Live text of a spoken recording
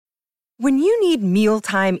When you need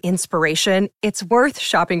mealtime inspiration, it's worth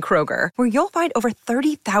shopping Kroger, where you'll find over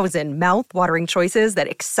 30,000 mouth-watering choices that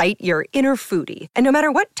excite your inner foodie. And no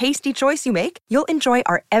matter what tasty choice you make, you'll enjoy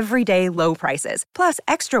our everyday low prices, plus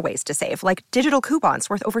extra ways to save, like digital coupons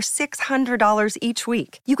worth over $600 each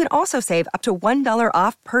week. You can also save up to $1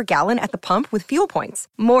 off per gallon at the pump with fuel points.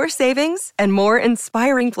 More savings and more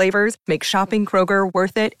inspiring flavors make shopping Kroger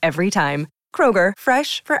worth it every time. Kroger,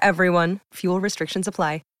 fresh for everyone. Fuel restrictions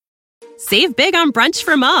apply. Save big on brunch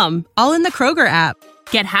for mom, all in the Kroger app.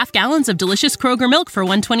 Get half gallons of delicious Kroger milk for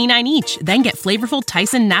 $1.29 each. Then get flavorful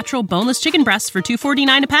Tyson natural boneless chicken breasts for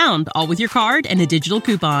 $2.49 a pound, all with your card and a digital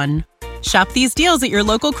coupon. Shop these deals at your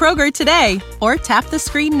local Kroger today, or tap the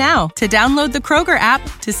screen now to download the Kroger app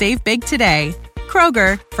to save big today.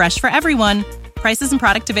 Kroger, fresh for everyone. Prices and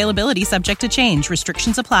product availability subject to change.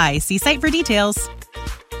 Restrictions apply. See site for details.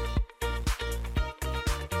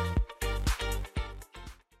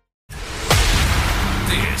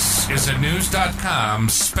 This is a Knewz.com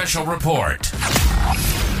special report.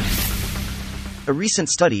 A recent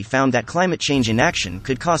study found that climate change inaction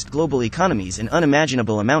could cost global economies an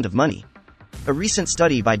unimaginable amount of money. A recent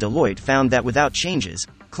study by Deloitte found that without changes,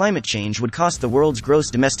 climate change would cost the world's gross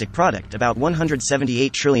domestic product about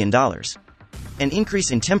 $178 trillion. An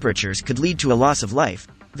increase in temperatures could lead to a loss of life,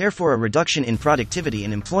 therefore a reduction in productivity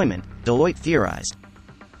and employment, Deloitte theorized.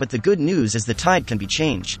 But the good news is the tide can be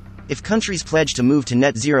changed. If countries pledge to move to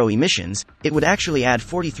net zero emissions, it would actually add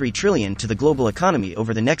 $43 trillion to the global economy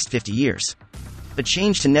over the next 50 years. A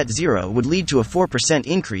change to net zero would lead to a 4%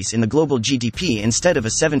 increase in the global GDP instead of a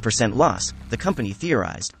 7% loss, the company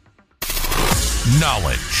theorized.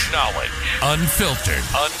 Knowledge. Unfiltered.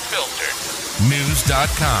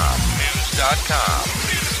 Knewz.com.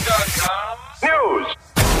 Knewz.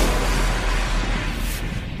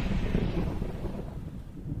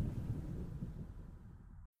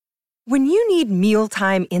 When you need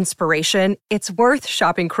mealtime inspiration, it's worth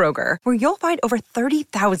shopping Kroger, where you'll find over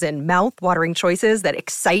 30,000 mouth-watering choices that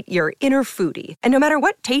excite your inner foodie. And no matter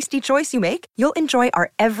what tasty choice you make, you'll enjoy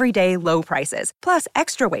our everyday low prices, plus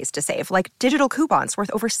extra ways to save, like digital coupons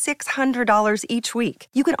worth over $600 each week.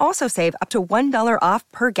 You can also save up to $1 off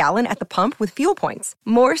per gallon at the pump with fuel points.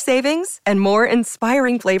 More savings and more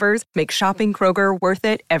inspiring flavors make shopping Kroger worth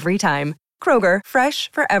it every time. Kroger,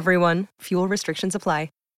 fresh for everyone. Fuel restrictions apply.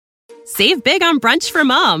 Save big on brunch for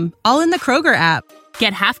mom, all in the Kroger app.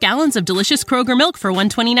 Get half gallons of delicious Kroger milk for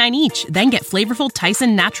 $1.29 each. Then get flavorful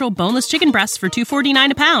Tyson natural boneless chicken breasts for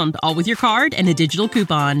 $2.49 a pound, all with your card and a digital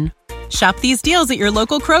coupon. Shop these deals at your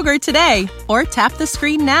local Kroger today, or tap the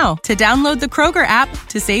screen now to download the Kroger app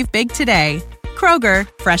to save big today. Kroger,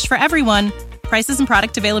 fresh for everyone. Prices and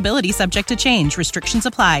product availability subject to change. Restrictions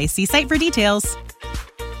apply. See site for details.